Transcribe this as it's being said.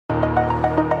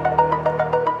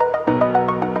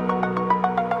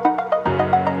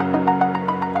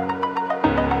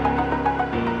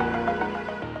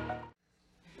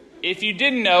if you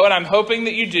didn't know, and I'm hoping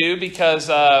that you do because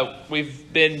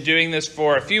we've been doing this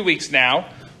for a few weeks now,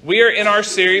 we are in our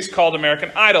series called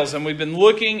American Idols, and we've been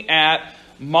looking at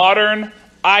modern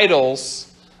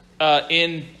idols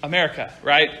in America,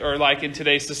 right? Or like in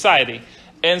today's society.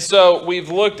 And so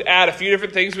we've looked at a few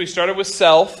different things. We started with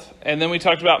self, and then we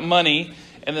talked about money,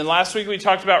 and then last week we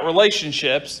talked about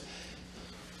relationships.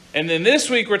 And then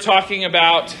this week we're talking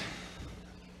about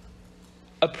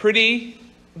a pretty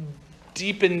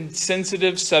deep and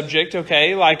sensitive subject,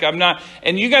 okay? Like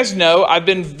and you guys know, I've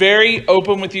been very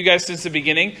open with you guys since the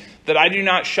beginning that I do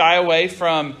not shy away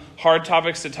from hard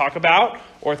topics to talk about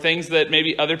or things that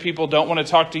maybe other people don't want to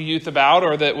talk to youth about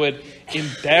or that would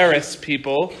embarrass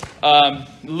people.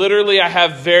 Literally, I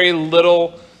have very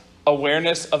little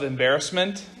awareness of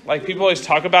embarrassment. Like, people always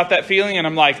talk about that feeling, and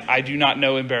I'm like, I do not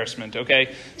know embarrassment,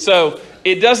 okay? So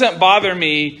it doesn't bother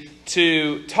me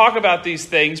to talk about these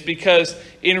things because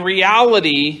in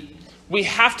reality, we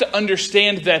have to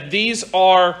understand that these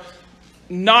are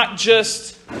not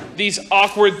just these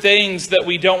awkward things that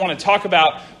we don't want to talk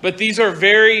about, but these are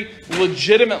very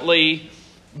legitimately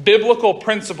biblical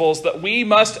principles that we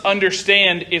must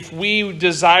understand if we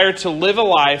desire to live a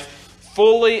life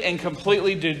fully and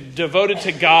completely devoted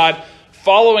to God,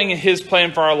 following His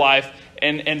plan for our life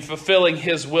and fulfilling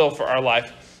His will for our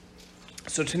life.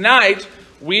 So tonight,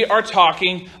 we are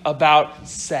talking about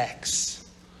sex.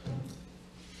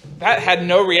 That had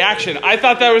no reaction. I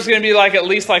thought that was going to be like at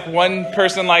least like one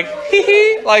person like, hee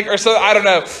hee, like, or so, I don't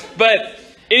know. But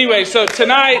anyway, so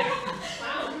tonight,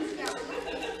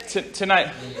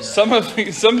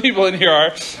 some people in here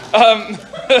are.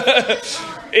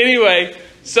 Anyway,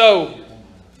 so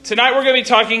tonight we're going to be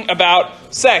talking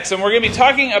about sex, and we're going to be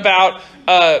talking about,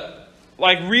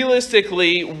 like,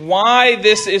 realistically, why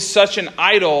this is such an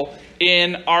idol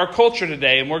in our culture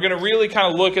today. And we're going to really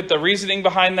kind of look at the reasoning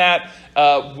behind that,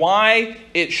 why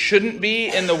it shouldn't be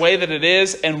in the way that it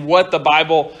is, and what the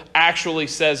Bible actually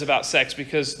says about sex.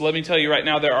 Because let me tell you right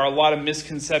now, there are a lot of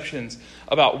misconceptions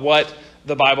about what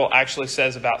the Bible actually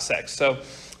says about sex. So,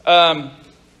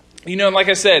 like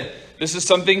I said, this is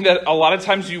something that a lot of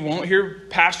times you won't hear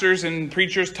pastors and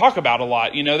preachers talk about a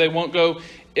lot. They won't go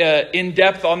in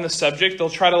depth on the subject. They'll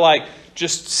try to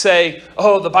just say,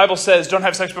 oh, the Bible says don't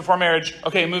have sex before marriage.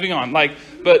 Okay, moving on.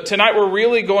 But tonight we're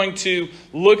really going to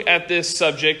look at this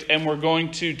subject and we're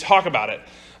going to talk about it.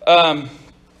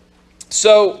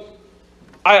 So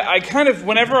I kind of,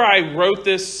 whenever I wrote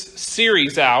this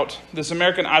series out, this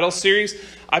American Idol series,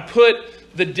 I put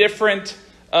the different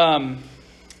idols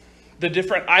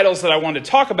that I wanted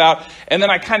to talk about, and then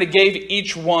I kind of gave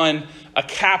each one a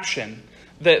caption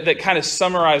that kind of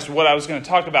summarized what I was going to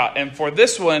talk about. And for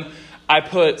this one, I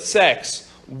put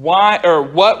sex, why or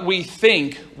what we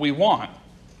think we want.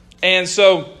 And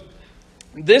so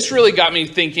this really got me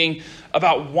thinking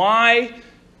about why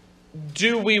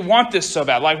do we want this so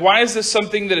bad? Like, why is this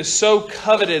something that is so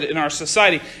coveted in our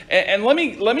society? And let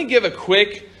me give a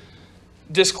quick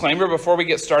disclaimer before we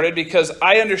get started, because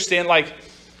I understand,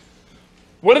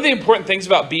 one of the important things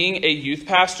about being a youth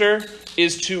pastor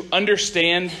is to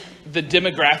understand the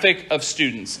demographic of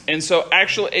students. And so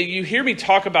actually, you hear me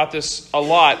talk about this a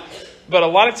lot, but a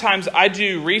lot of times I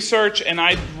do research and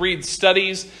I read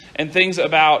studies and things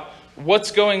about what's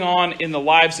going on in the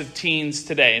lives of teens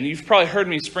today. And you've probably heard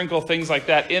me sprinkle things like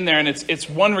that in there. And it's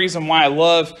one reason why I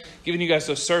love giving you guys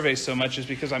those surveys so much, is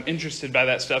because I'm interested by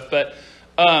that stuff. But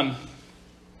I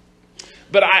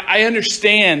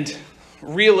understand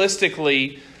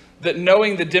realistically that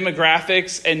knowing the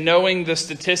demographics and knowing the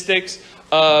statistics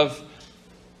of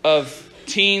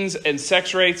teens and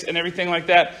sex rates and everything like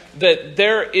that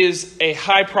there is a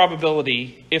high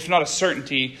probability, if not a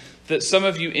certainty, that some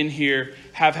of you in here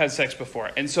have had sex before.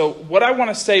 And so what I want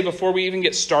to say before we even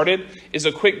get started is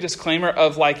a quick disclaimer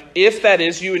of, if that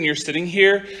is you and you're sitting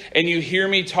here and you hear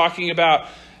me talking about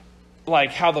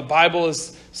how the Bible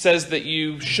says that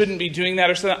you shouldn't be doing that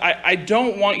or something, I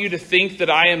don't want you to think that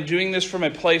I am doing this from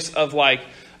a place of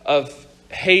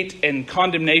hate and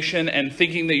condemnation and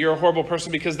thinking that you're a horrible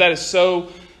person, because that is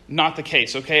so not the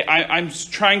case, okay? I'm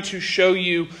trying to show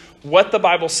you what the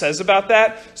Bible says about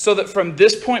that, so that from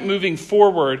this point moving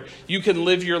forward, you can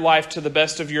live your life to the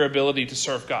best of your ability to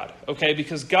serve God, okay?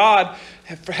 Because God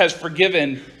has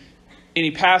forgiven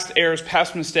any past errors,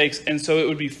 past mistakes, and so it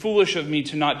would be foolish of me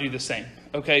to not do the same.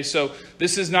 Okay, so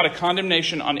this is not a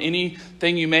condemnation on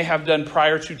anything you may have done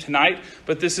prior to tonight,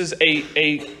 but this is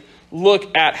a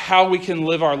look at how we can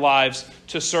live our lives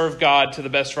to serve God to the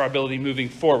best of our ability moving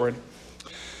forward.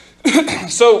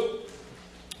 So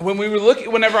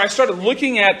whenever I started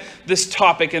looking at this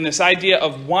topic and this idea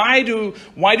of why do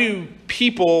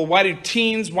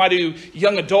teens, why do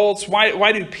young adults,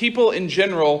 why do people in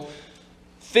general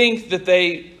think that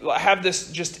they have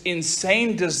this just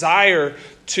insane desire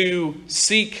to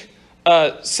seek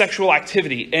sexual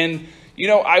activity? And,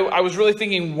 I was really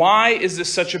thinking, why is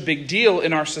this such a big deal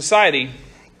in our society?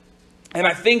 And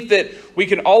I think that we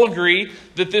can all agree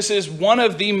that this is one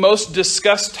of the most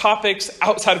discussed topics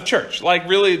outside of church. Like,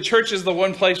 really, church is the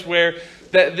one place where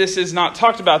that this is not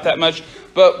talked about that much.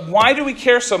 But why do we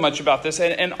care so much about this?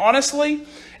 And honestly,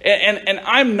 and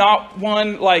I'm not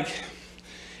one, like,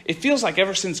 it feels like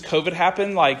ever since COVID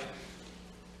happened, like,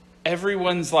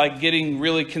 everyone's like getting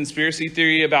really conspiracy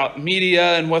theory about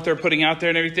media and what they're putting out there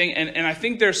and everything. And I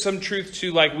think there's some truth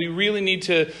to, like, we really need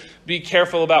to be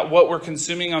careful about what we're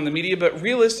consuming on the media. But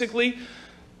realistically,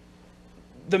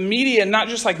 the media, not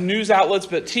just like news outlets,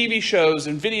 but TV shows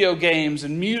and video games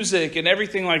and music and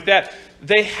everything like that,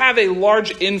 they have a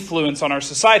large influence on our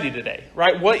society today,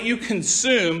 right? What you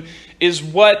consume is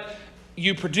what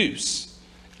you produce.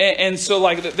 And so,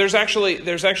 like, there's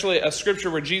actually a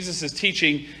scripture where Jesus is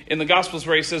teaching in the Gospels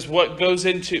where he says, what goes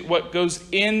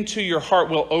into your heart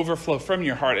will overflow from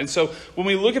your heart. And so when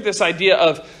we look at this idea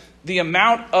of the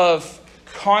amount of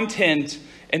content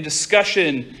and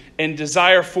discussion and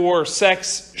desire for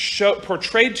sex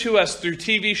portrayed to us through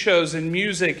TV shows and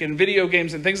music and video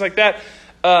games and things like that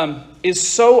is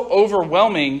so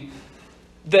overwhelming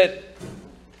that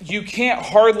you can't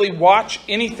hardly watch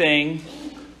anything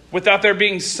without there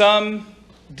being some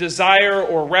desire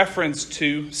or reference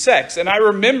to sex. And I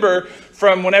remember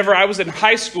from whenever I was in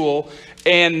high school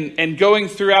and going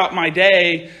throughout my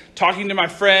day, talking to my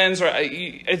friends, or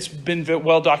it's been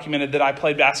well documented that I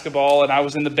played basketball and I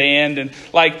was in the band, and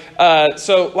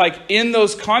so in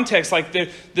those contexts, like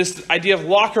this idea of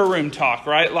locker room talk,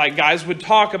 right? Like, guys would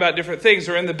talk about different things,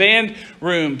 or in the band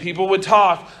room, people would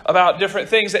talk about different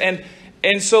things, and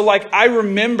so, like, I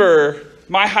remember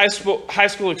my high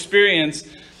school experience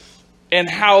and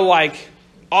how, like,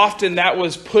 often that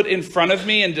was put in front of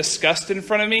me and discussed in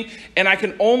front of me. And I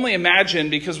can only imagine,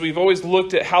 because we've always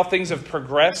looked at how things have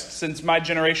progressed since my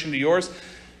generation to yours,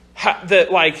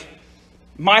 that, like,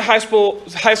 my high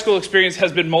school experience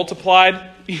has been multiplied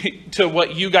to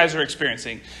what you guys are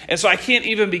experiencing. And so I can't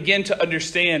even begin to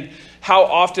understand how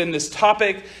often this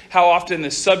topic, how often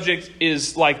this subject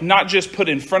is, like, not just put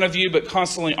in front of you, but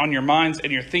constantly on your minds,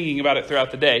 and you're thinking about it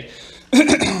throughout the day.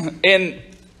 And,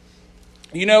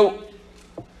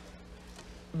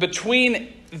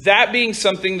 between that being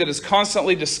something that is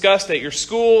constantly discussed at your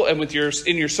school and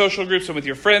in your social groups and with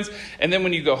your friends, and then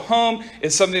when you go home,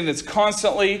 it's something that's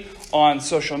constantly on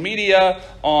social media,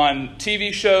 on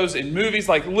TV shows, in movies,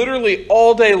 like literally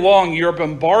all day long, you're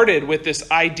bombarded with this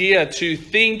idea to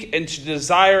think and to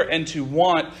desire and to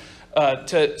want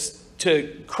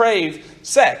to crave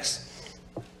sex.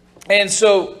 And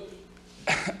so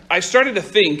I started to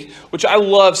think, which I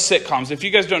love sitcoms. If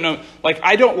you guys don't know, like,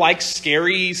 I don't like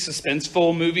scary,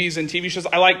 suspenseful movies and TV shows.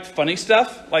 I like funny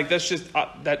stuff. Like, that's just,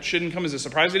 that shouldn't come as a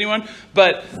surprise to anyone.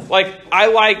 But, like, I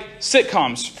like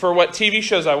sitcoms for what TV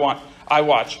shows I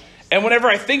watch. And whenever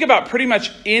I think about pretty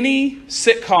much any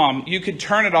sitcom, you could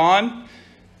turn it on.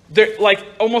 Like,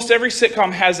 almost every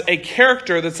sitcom has a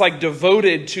character that's, like,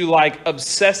 devoted to, like,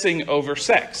 obsessing over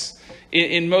sex.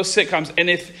 In most sitcoms. And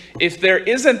if there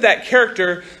isn't that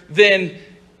character, then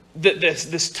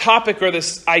this topic or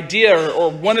this idea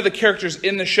or one of the characters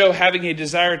in the show having a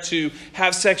desire to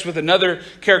have sex with another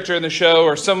character in the show,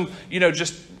 or some,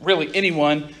 just really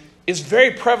anyone, is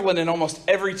very prevalent in almost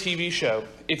every TV show,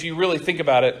 if you really think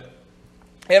about it.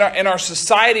 And our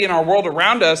society and our world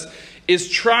around us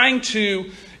is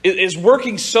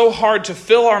working so hard to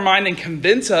fill our mind and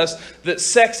convince us that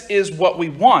sex is what we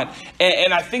want.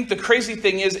 And I think the crazy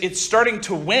thing is it's starting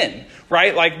to win,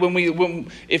 right? Like,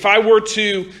 if I were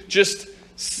to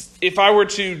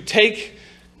take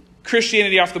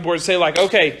Christianity off the board and say, like,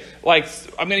 okay, like,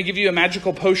 I'm going to give you a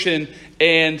magical potion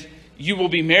and you will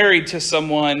be married to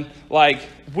someone, like,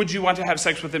 would you want to have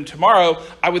sex with them tomorrow?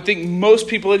 I would think most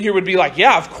people in here would be like,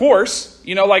 yeah, of course.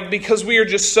 Because we are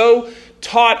just so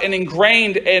taught and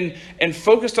ingrained and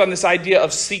focused on this idea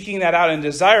of seeking that out and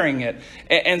desiring it.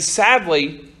 And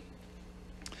sadly,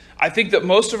 I think that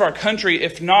most of our country,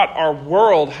 if not our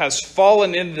world, has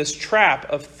fallen into this trap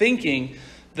of thinking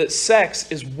that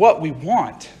sex is what we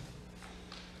want.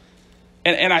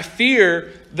 And I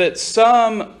fear that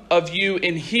some of you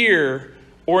in here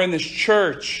or in this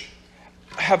church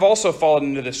have also fallen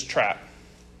into this trap.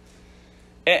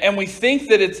 And we think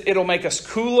that it'll make us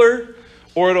cooler,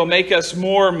 or it'll make us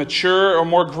more mature or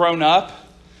more grown up.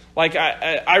 Like,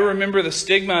 I remember the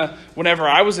stigma whenever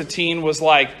I was a teen was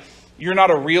like, you're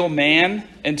not a real man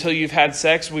until you've had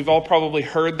sex. We've all probably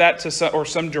heard that or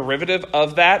some derivative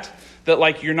of that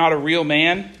like you're not a real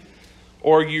man,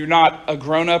 or you're not a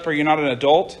grown-up, or you're not an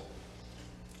adult.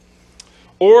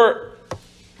 Or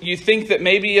you think that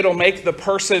maybe it'll make the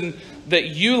person that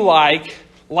you like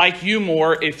you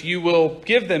more if you will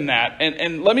give them that.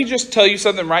 And let me just tell you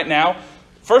something right now.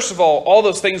 First of all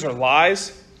those things are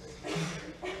lies.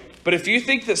 But if you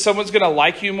think that someone's going to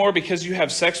like you more because you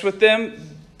have sex with them,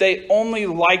 they only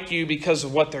like you because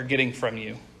of what they're getting from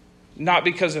you, not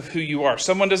because of who you are.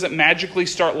 Someone doesn't magically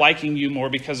start liking you more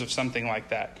because of something like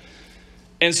that.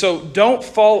 And so don't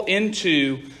fall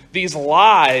into these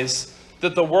lies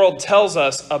that the world tells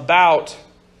us about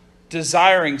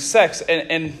desiring sex.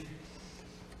 And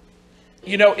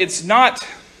you know, it's not...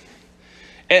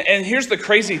 And here's the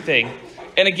crazy thing.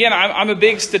 And again, I'm a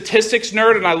big statistics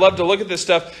nerd, and I love to look at this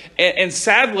stuff. And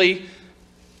sadly,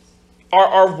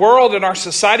 our world and our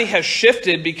society has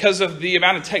shifted because of the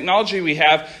amount of technology we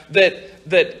have, that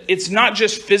it's not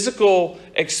just physical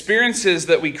experiences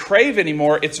that we crave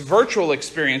anymore, it's virtual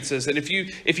experiences. And if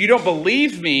you don't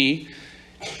believe me,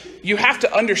 you have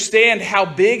to understand how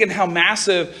big and how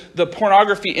massive the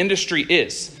pornography industry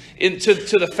is. To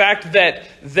the fact that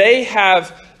they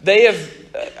have,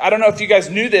 I don't know if you guys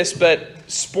knew this, but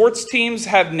sports teams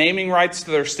have naming rights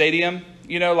to their stadium.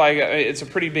 You know, like it's a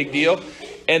pretty big deal.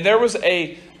 And there was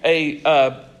a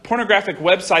pornographic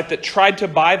website that tried to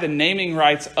buy the naming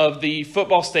rights of the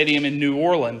football stadium in New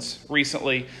Orleans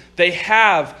recently. They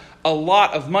have a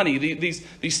lot of money. These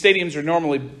stadiums are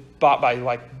normally bought by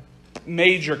like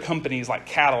major companies like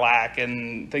Cadillac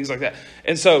and things like that.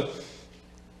 And so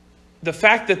the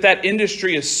fact that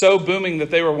industry is so booming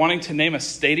that they were wanting to name a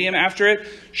stadium after it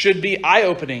should be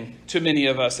eye-opening to many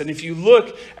of us. And if you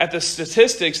look at the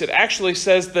statistics, it actually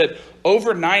says that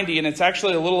over 90, and it's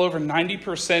actually a little over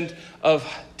 90%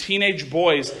 of teenage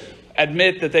boys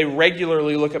admit that they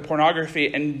regularly look at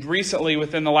pornography. And recently,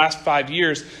 within the last 5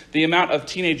 years, the amount of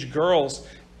teenage girls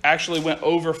actually went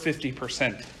over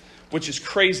 50%. Which is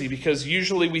crazy, because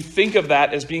usually we think of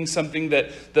that as being something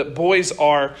that boys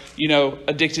are,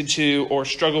 addicted to or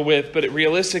struggle with. But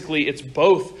realistically, it's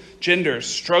both genders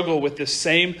struggle with this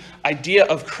same idea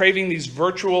of craving these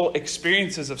virtual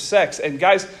experiences of sex. And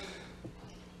guys,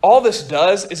 all this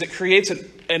does is it creates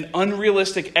an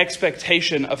unrealistic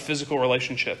expectation of physical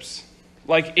relationships.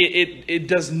 Like it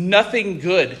does nothing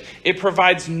good. It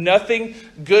provides nothing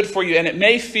good for you. And it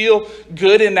may feel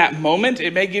good in that moment.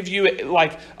 It may give you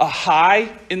like a high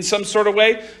in some sort of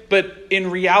way. But in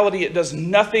reality, it does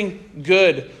nothing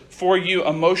good for you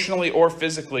emotionally or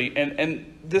physically.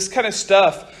 And this kind of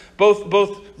stuff,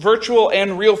 both virtual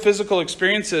and real physical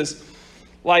experiences,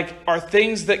 like are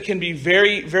things that can be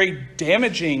very, very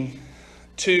damaging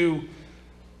to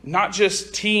not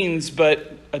just teens,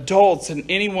 but adults and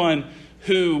anyone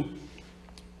who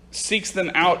seeks them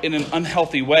out in an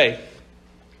unhealthy way.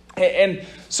 And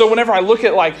so whenever I look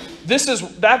at like, this is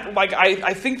that, like,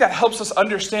 I think that helps us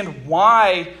understand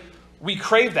why we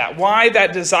crave that, why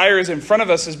that desire is in front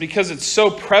of us, is because it's so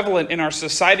prevalent in our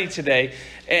society today.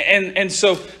 And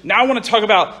so now I want to talk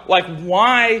about like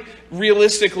why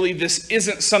realistically this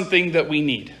isn't something that we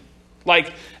need.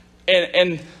 Like,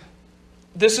 and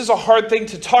this is a hard thing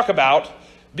to talk about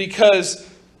because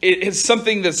it's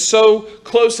something that's so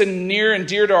close and near and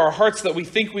dear to our hearts that we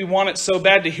think we want it so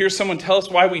bad. To hear someone tell us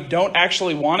why we don't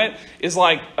actually want it is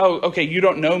like, oh, okay, you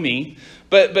don't know me.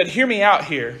 But hear me out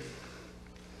here.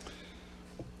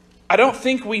 I don't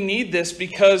think we need this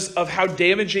because of how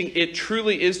damaging it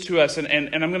truly is to us. And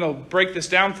I'm going to break this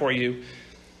down for you.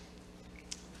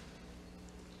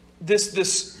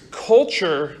 This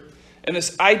culture and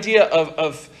this idea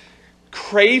of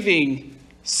craving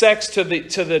sex to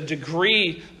the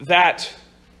degree that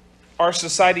our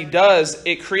society does,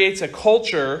 it creates a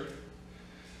culture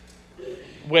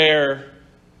where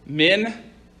men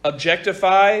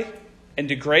objectify and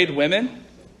degrade women.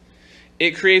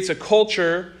 It creates a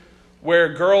culture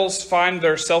where girls find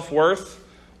their self-worth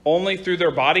only through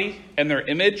their body and their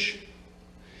image.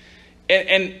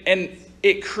 And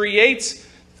it creates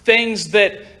things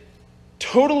that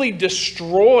totally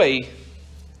destroy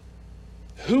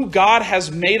who God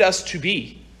has made us to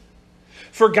be.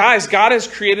 For guys, God has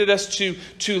created us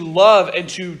to love and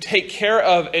to take care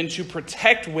of and to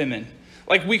protect women.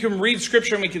 Like, we can read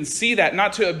scripture and we can see that,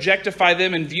 not to objectify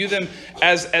them and view them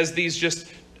as these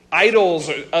just idols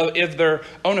of their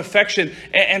own affection.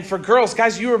 And for girls,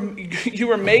 guys, you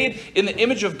were made in the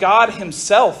image of God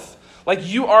himself. Like,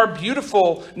 you are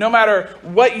beautiful no matter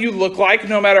what you look like,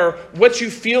 no matter what you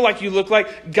feel like you look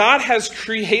like. God has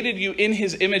created you in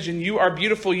his image and you are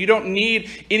beautiful. You don't need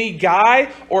any guy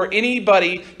or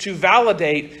anybody to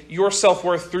validate your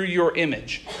self-worth through your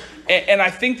image. And I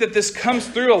think that this comes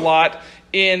through a lot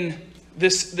in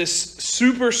this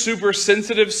super, super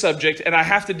sensitive subject, and I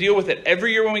have to deal with it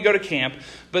every year when we go to camp,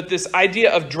 but this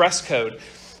idea of dress code.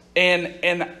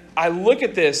 And I look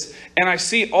at this and I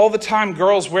see all the time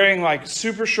girls wearing like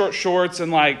super short shorts and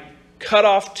like cut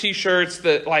off t-shirts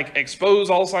that like expose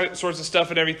all sorts of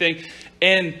stuff and everything.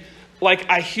 And like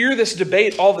I hear this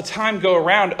debate all the time go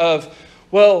around of,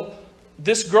 well,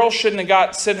 this girl shouldn't have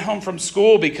got sent home from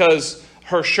school because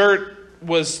her shirt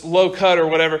was low cut or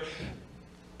whatever.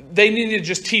 They need to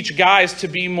just teach guys to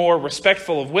be more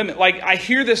respectful of women. Like I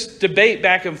hear this debate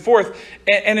back and forth,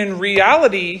 and in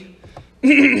reality,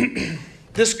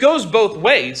 this goes both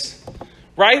ways,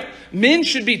 right? Men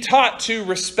should be taught to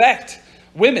respect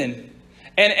women.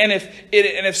 And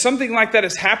if something like that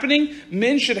is happening,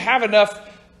 men should have enough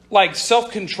like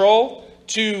self-control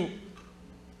to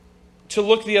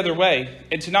look the other way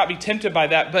and to not be tempted by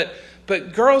that.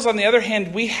 But girls, on the other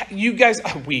hand,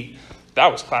 that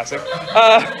was classic.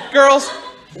 Girls,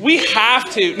 we have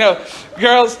to. No,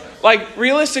 girls, like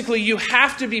realistically, you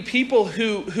have to be people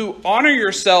who honor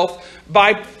yourself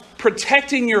by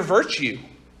protecting your virtue.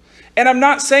 And I'm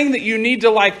not saying that you need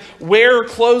to like wear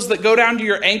clothes that go down to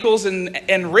your ankles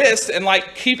and wrists and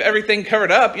like keep everything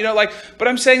covered up, but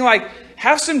I'm saying like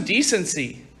have some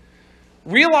decency.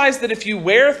 Realize that if you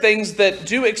wear things that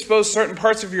do expose certain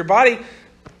parts of your body,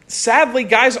 sadly,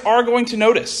 guys are going to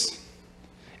notice.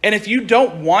 And if you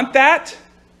don't want that,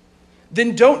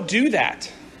 then don't do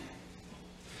that.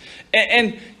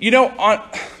 And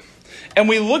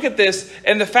we look at this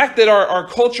and the fact that our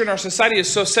culture and our society is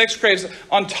so sex crazed,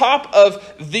 on top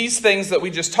of these things that we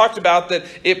just talked about, that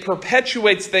it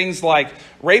perpetuates things like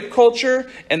rape culture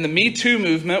and the Me Too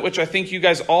movement, which I think you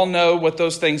guys all know what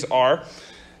those things are.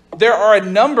 There are a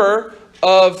number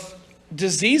of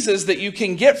diseases that you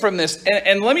can get from this.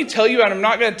 And let me tell you, and I'm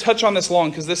not going to touch on this long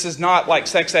because this is not like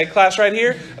sex ed class right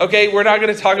here. Okay, we're not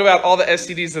going to talk about all the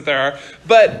STDs that there are.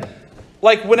 But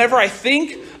like whenever I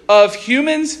think of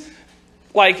humans,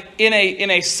 like in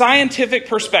a scientific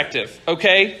perspective,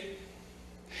 okay,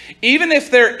 even if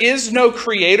there is no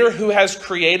creator who has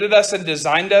created us and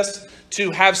designed us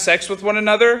to have sex with one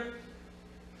another,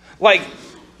 like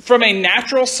from a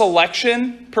natural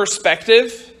selection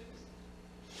perspective,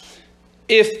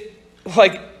 if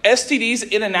like STDs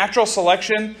in a natural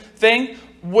selection thing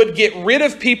would get rid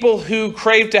of people who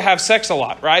crave to have sex a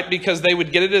lot, right? Because they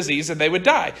would get a disease and they would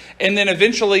die. And then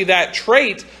eventually that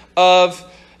trait of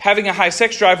having a high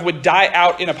sex drive would die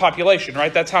out in a population,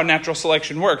 right? That's how natural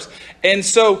selection works. And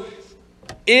so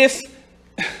if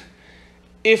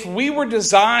we were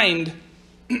designed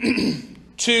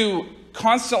to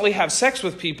constantly have sex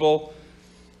with people,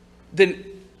 then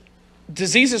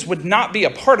diseases would not be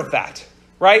a part of that,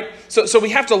 right? So we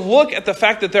have to look at the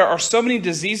fact that there are so many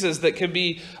diseases that can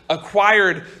be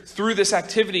acquired through this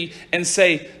activity and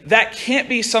say that can't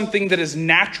be something that is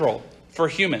natural for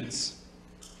humans.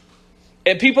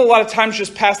 And people a lot of times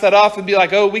just pass that off and be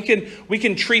like, oh, we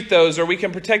can treat those or we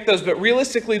can protect those. But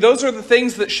realistically, those are the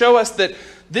things that show us that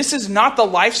this is not the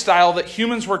lifestyle that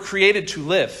humans were created to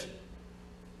live.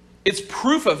 It's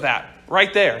proof of that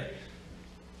right there.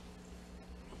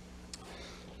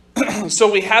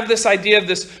 So we have this idea of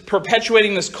this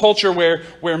perpetuating this culture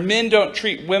where men don't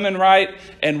treat women right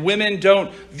and women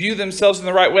don't view themselves in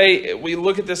the right way. We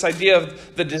look at this idea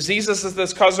of the diseases that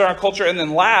this causes in our culture. And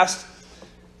then last,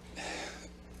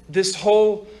 this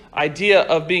whole idea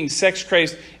of being sex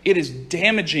crazed, it is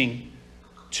damaging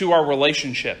to our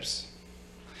relationships.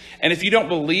 And if you don't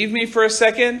believe me for a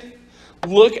second,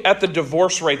 look at the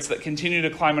divorce rates that continue to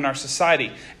climb in our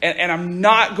society. And I'm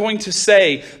not going to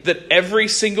say that every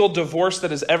single divorce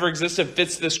that has ever existed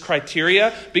fits this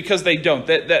criteria, because they don't.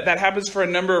 That happens for a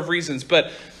number of reasons.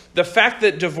 But the fact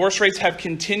that divorce rates have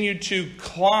continued to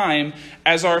climb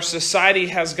as our society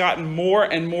has gotten more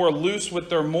and more loose with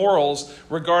their morals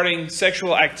regarding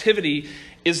sexual activity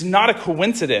is not a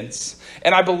coincidence.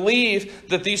 And I believe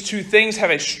that these two things have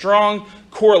a strong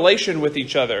correlation with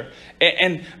each other.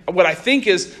 And what I think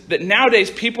is that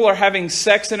nowadays people are having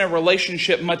sex in a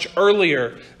relationship much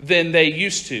earlier than they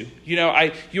used to. You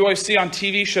always see on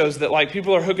TV shows that like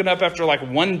people are hooking up after like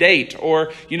one date,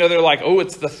 or they're like, oh,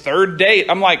 it's the third date.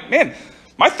 I'm like, man,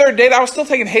 my third date, I was still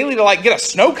taking Haley to like get a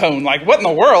snow cone. Like, what in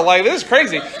the world? Like, this is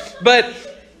crazy. But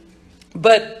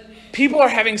people are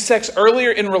having sex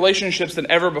earlier in relationships than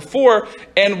ever before.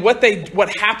 And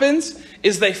what happens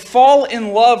is they fall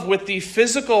in love with the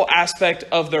physical aspect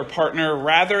of their partner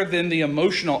rather than the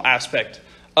emotional aspect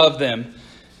of them.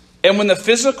 And when the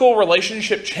physical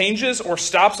relationship changes or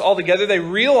stops altogether, they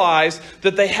realize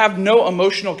that they have no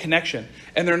emotional connection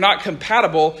and they're not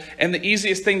compatible. And the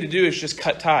easiest thing to do is just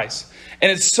cut ties.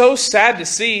 And it's so sad to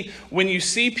see when you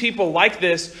see people like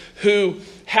this who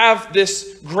have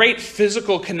this great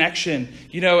physical connection,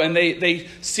 and they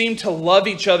seem to love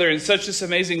each other in such this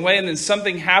amazing way. And then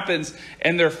something happens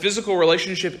and their physical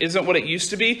relationship isn't what it used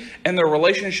to be. And their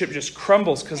relationship just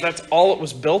crumbles because that's all it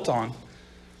was built on.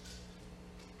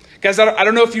 Guys, I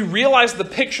don't know if you realize the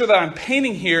picture that I'm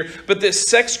painting here, but this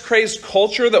sex-crazed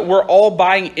culture that we're all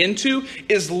buying into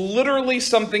is literally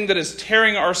something that is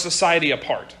tearing our society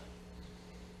apart.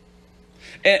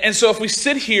 And so if we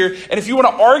sit here, and if you want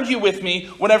to argue with me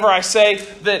whenever I say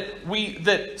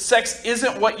that sex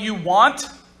isn't what you want,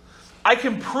 I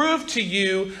can prove to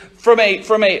you from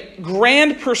a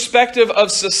grand perspective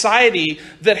of society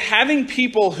that having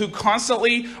people who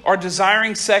constantly are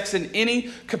desiring sex in any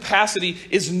capacity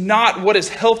is not what is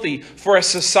healthy for a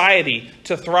society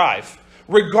to thrive.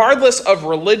 Regardless of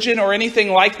religion or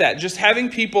anything like that, just having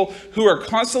people who are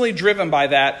constantly driven by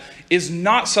that is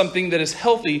not something that is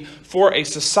healthy for a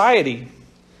society.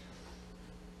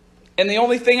 And the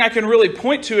only thing I can really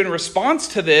point to in response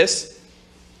to this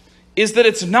is that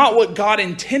it's not what God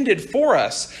intended for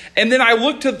us. And then I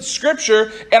look to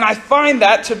Scripture and I find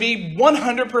that to be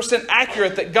 100%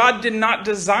 accurate, that God did not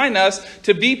design us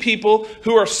to be people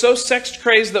who are so sex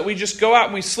crazed that we just go out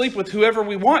and we sleep with whoever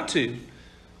we want to.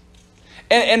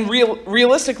 And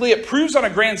realistically, it proves on a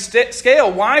grand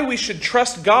scale why we should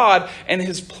trust God and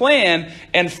His plan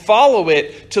and follow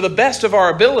it to the best of our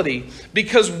ability.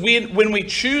 Because when we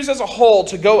choose as a whole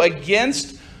to go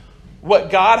against what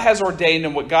God has ordained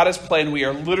and what God has planned, we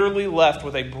are literally left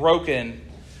with a broken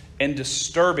and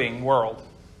disturbing world.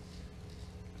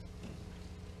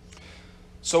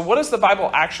 So what does the Bible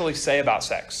actually say about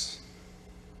sex?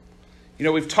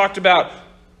 We've talked about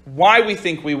why we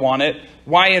think we want it,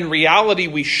 why in reality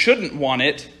we shouldn't want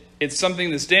it. It's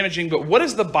something that's damaging, but what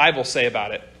does the Bible say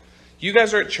about it? You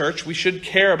guys are at church. We should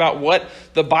care about what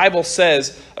the Bible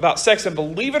says about sex. And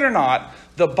believe it or not,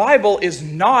 the Bible is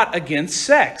not against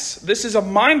sex. This is a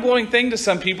mind-blowing thing to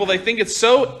some people. They think it's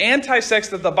so anti-sex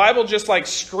that the Bible just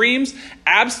screams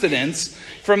abstinence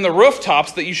from the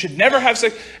rooftops that you should never have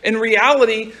sex. In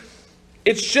reality,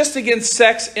 it's just against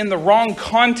sex in the wrong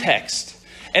context.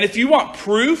 And if you want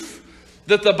proof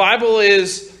that the Bible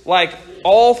is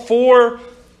all for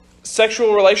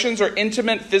sexual relations or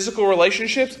intimate physical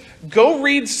relationships, go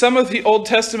read some of the Old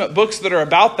Testament books that are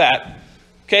about that.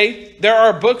 Okay? There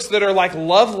are books that are like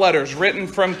love letters written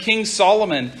from King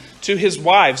Solomon to his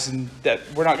wives. And that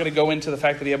we're not going to go into the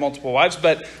fact that he had multiple wives,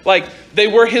 but they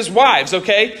were his wives,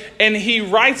 okay? And he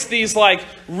writes these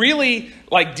really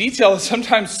detailed,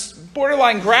 sometimes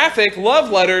borderline graphic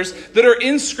love letters that are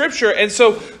in Scripture. And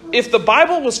so if the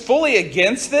Bible was fully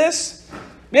against this,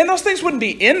 man, those things wouldn't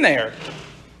be in there.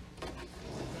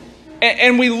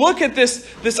 And we look at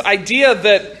this idea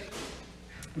that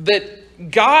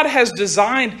God has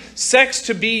designed sex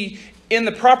to be in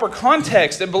the proper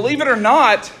context. And believe it or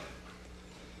not,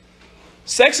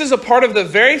 sex is a part of the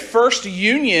very first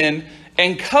union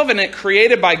and covenant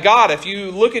created by God. If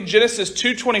you look at Genesis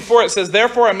 2:24, it says,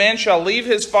 "Therefore a man shall leave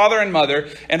his father and mother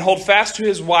and hold fast to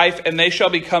his wife, and they shall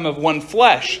become of one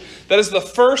flesh." That is the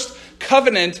first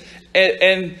covenant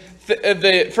and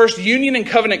the first union and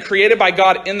covenant created by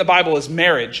God in the Bible is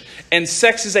marriage. And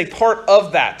sex is a part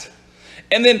of that.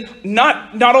 And then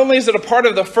not only is it a part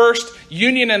of the first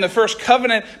union and the first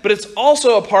covenant, but it's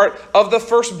also a part of the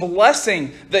first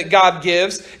blessing that God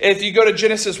gives. If you go to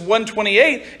Genesis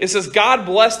 1:28, it says, God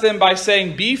blessed them by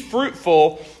saying, "Be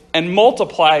fruitful and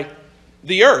multiply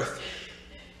the earth,"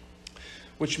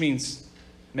 which means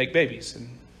make babies. And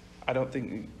I don't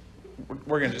think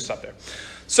we're going to just stop there.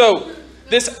 So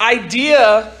this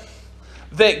idea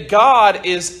that God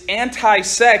is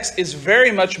anti-sex is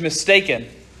very much mistaken.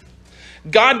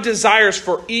 God desires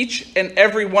for each and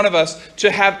every one of us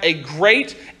to have a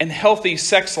great and healthy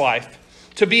sex life,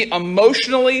 to be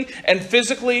emotionally and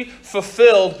physically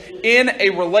fulfilled in a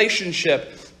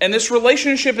relationship. And this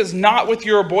relationship is not with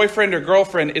your boyfriend or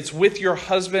girlfriend, it's with your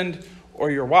husband or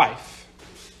your wife.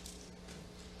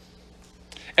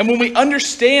 And when we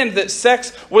understand that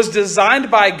sex was designed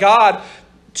by God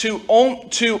to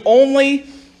only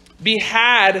be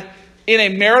had in a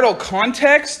marital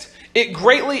context, it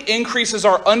greatly increases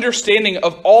our understanding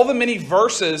of all the many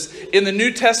verses in the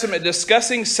New Testament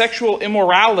discussing sexual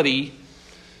immorality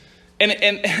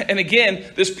And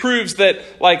again, this proves that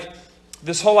like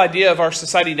this whole idea of our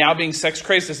society now being sex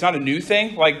crazed is not a new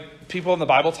thing. Like people in the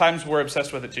Bible times were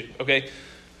obsessed with it too. Okay.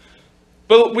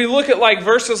 But we look at like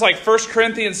verses like 1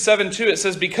 Corinthians 7:2. It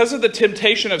says, because of the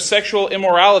temptation of sexual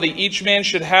immorality, each man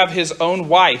should have his own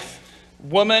wife,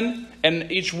 woman, and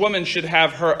each woman should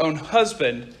have her own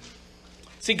husband.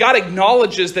 See, God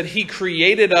acknowledges that he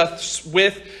created us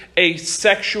with a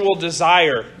sexual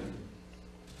desire.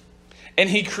 And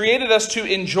he created us to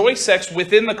enjoy sex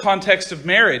within the context of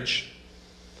marriage.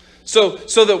 So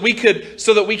that we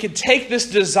could take this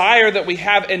desire that we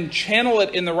have and channel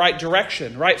it in the right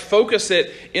direction, right? Focus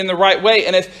it in the right way.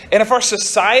 And if our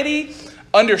society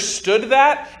understood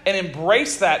that and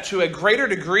embraced that to a greater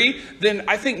degree, then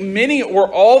I think many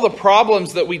or all the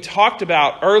problems that we talked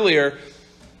about earlier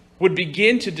would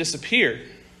begin to disappear.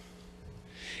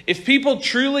 If people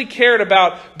truly cared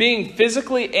about being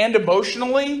physically and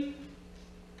emotionally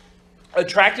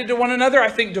attracted to one another, I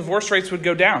think divorce rates would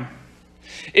go down.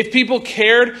 If people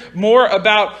cared more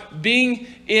about being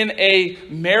in a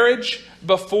marriage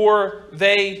before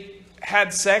they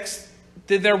had sex,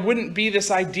 then there wouldn't be this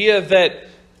idea that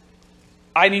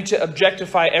I need to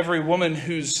objectify every woman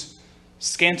who's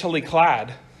scantily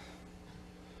clad.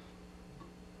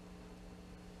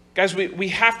 Guys, we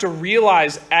have to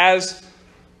realize as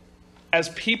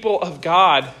people of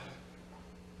God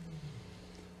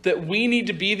that we need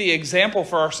to be the example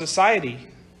for our society.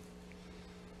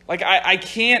 Like I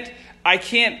can't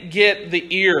get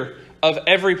the ear of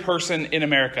every person in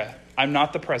America. I'm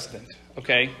not the president,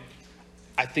 okay?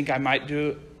 I think I might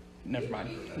do. Never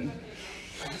mind.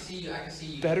 I can see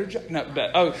you. Better job.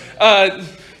 No,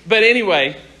 but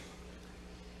anyway,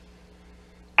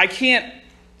 I can't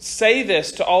say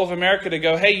this to all of America to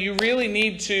go, hey, you really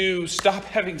need to stop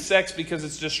having sex because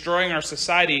it's destroying our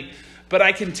society. But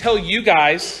I can tell you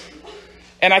guys,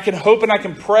 and I can hope and I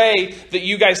can pray that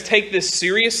you guys take this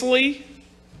seriously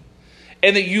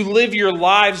and that you live your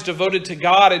lives devoted to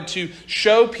God and to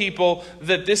show people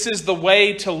that this is the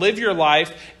way to live your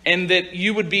life and that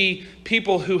you would be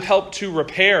people who help to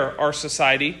repair our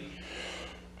society.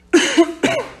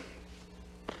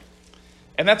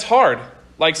 And that's hard.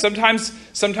 Like sometimes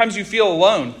you feel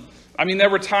alone. I mean, there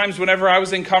were times whenever I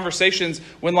was in conversations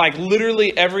when like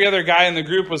literally every other guy in the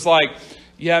group was like,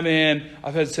 yeah, man,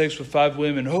 I've had sex with 5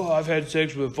 women. Oh, I've had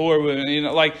sex with 4 women. You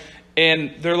know, like,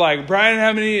 and they're like, Brian,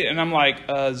 how many? And I'm like,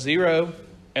 0.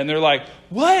 And they're like,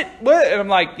 what? And I'm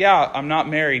like, yeah, I'm not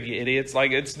married, you idiots.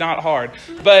 Like, it's not hard.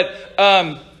 But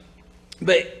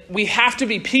we have to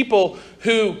be people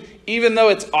who, even though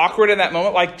it's awkward in that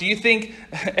moment, like, do you think,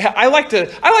 I like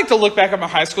to look back at my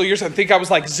high school years and think I was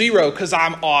like 0 because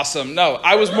I'm awesome. No,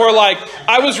 I was more like,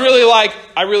 I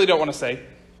really don't want to say.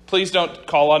 Please don't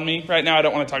call on me right now. I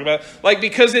don't want to talk about it. Like,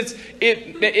 because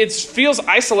it feels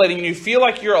isolating and you feel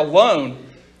like you're alone.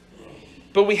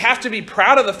 But we have to be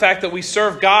proud of the fact that we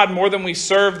serve God more than we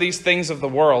serve these things of the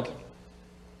world.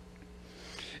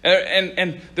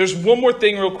 And there's one more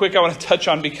thing real quick I want to touch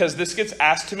on because this gets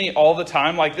asked to me all the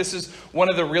time. Like, this is one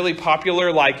of the really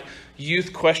popular like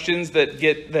youth questions that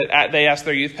they ask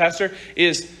their youth pastor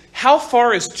is, how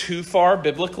far is too far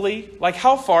biblically? Like,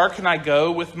 how far can I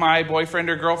go with my boyfriend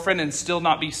or girlfriend and still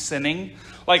not be sinning?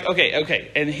 Like,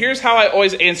 okay. And here's how I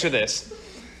always answer this.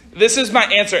 This is my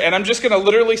answer, and I'm just going to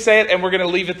literally say it, and we're going to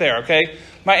leave it there, okay?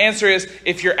 My answer is,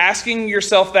 if you're asking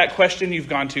yourself that question, you've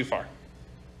gone too far.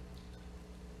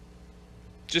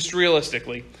 Just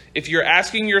realistically. If you're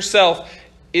asking yourself,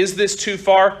 is this too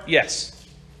far? Yes,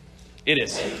 it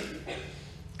is.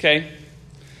 Okay?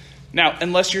 Now,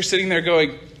 unless you're sitting there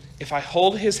going, if I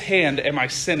hold his hand, am I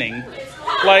sinning?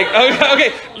 Like,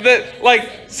 okay,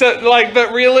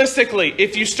 but realistically,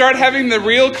 if you start having the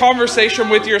real conversation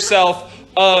with yourself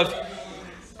of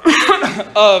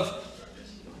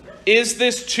is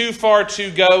this too far to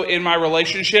go in my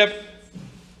relationship?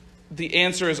 The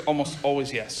answer is almost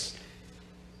always yes.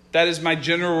 That is my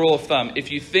general rule of thumb.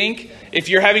 If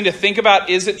you're having to think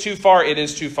about, is it too far? It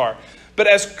is too far. But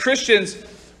as Christians,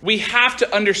 we have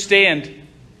to understand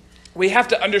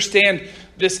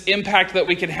this impact that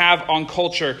we can have on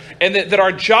culture, and that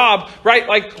our job, right?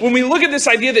 Like when we look at this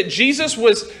idea that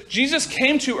Jesus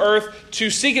came to earth to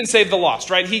seek and save the lost,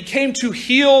 right? He came to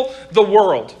heal the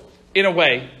world in a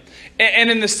way. And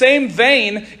in the same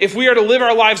vein, if we are to live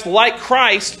our lives like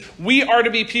Christ, we are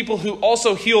to be people who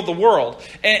also heal the world.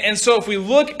 And so if we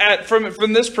look at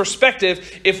from this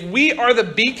perspective, if we are the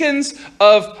beacons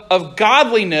of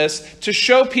godliness to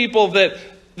show people that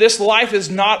this life is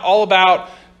not all about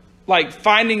like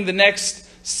finding the next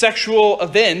sexual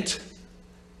event,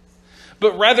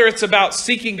 but rather it's about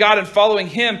seeking God and following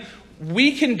Him,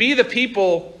 we can be the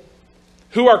people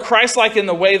who are Christ-like in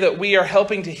the way that we are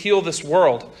helping to heal this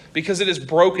world because it is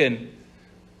broken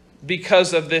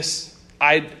because of this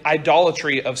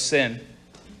idolatry of sin.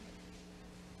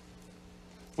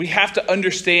 We have to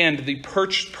understand the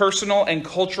personal and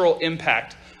cultural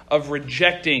impact of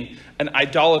rejecting an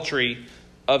idolatry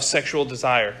of sexual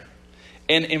desire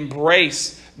and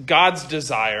embrace God's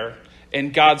desire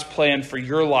and God's plan for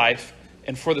your life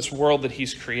and for this world that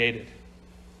he's created.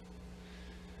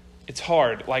 It's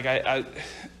hard. Like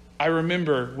I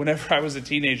remember whenever I was a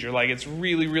teenager, like it's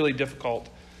really, really difficult.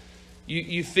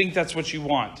 You think that's what you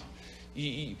want.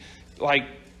 Like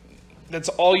that's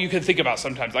all you can think about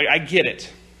sometimes. Like I get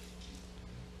it.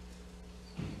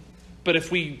 But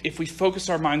if we focus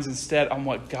our minds instead on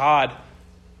what God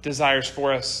desires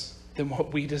for us than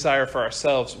what we desire for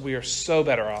ourselves, we are so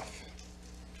better off.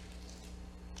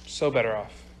 So better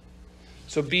off.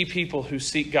 So be people who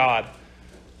seek God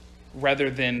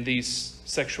rather than these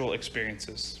sexual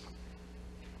experiences.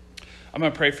 I'm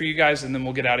going to pray for you guys and then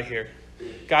we'll get out of here.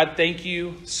 God, thank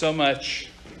you so much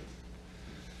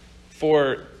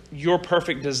for your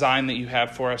perfect design that you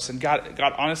have for us. And God,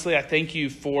 honestly, I thank you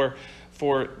for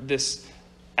this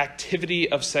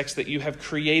activity of sex that you have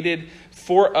created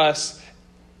for us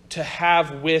to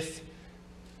have with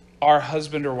our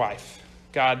husband or wife.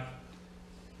 God,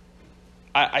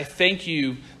 I thank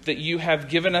you that you have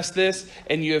given us this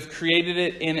and you have created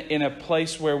it in a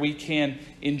place where we can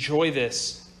enjoy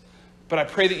this. But I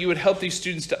pray that you would help these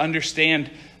students to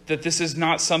understand that this is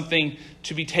not something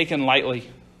to be taken lightly.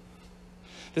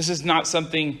 This is not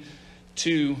something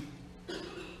to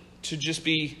just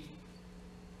be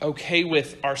okay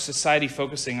with our society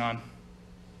focusing on.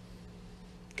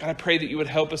 God, I pray that you would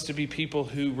help us to be people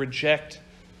who reject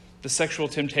the sexual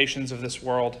temptations of this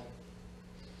world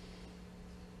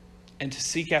and to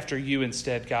seek after you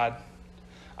instead, God.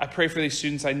 I pray for these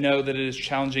students. I know that it is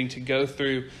challenging to go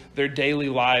through their daily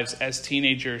lives as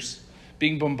teenagers,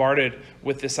 being bombarded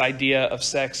with this idea of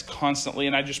sex constantly.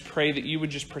 And I just pray that you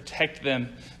would just protect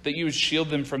them, that you would shield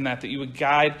them from that you would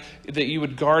guide, that you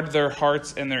would guard their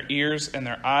hearts and their ears and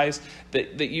their eyes,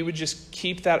 that you would just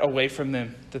keep that away from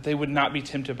them, that they would not be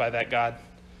tempted by that, God.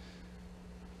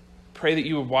 Pray that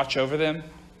you would watch over them.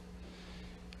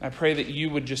 I pray that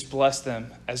you would just bless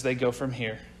them as they go from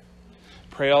here.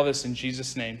 Pray all this in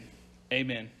Jesus' name.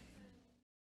 Amen.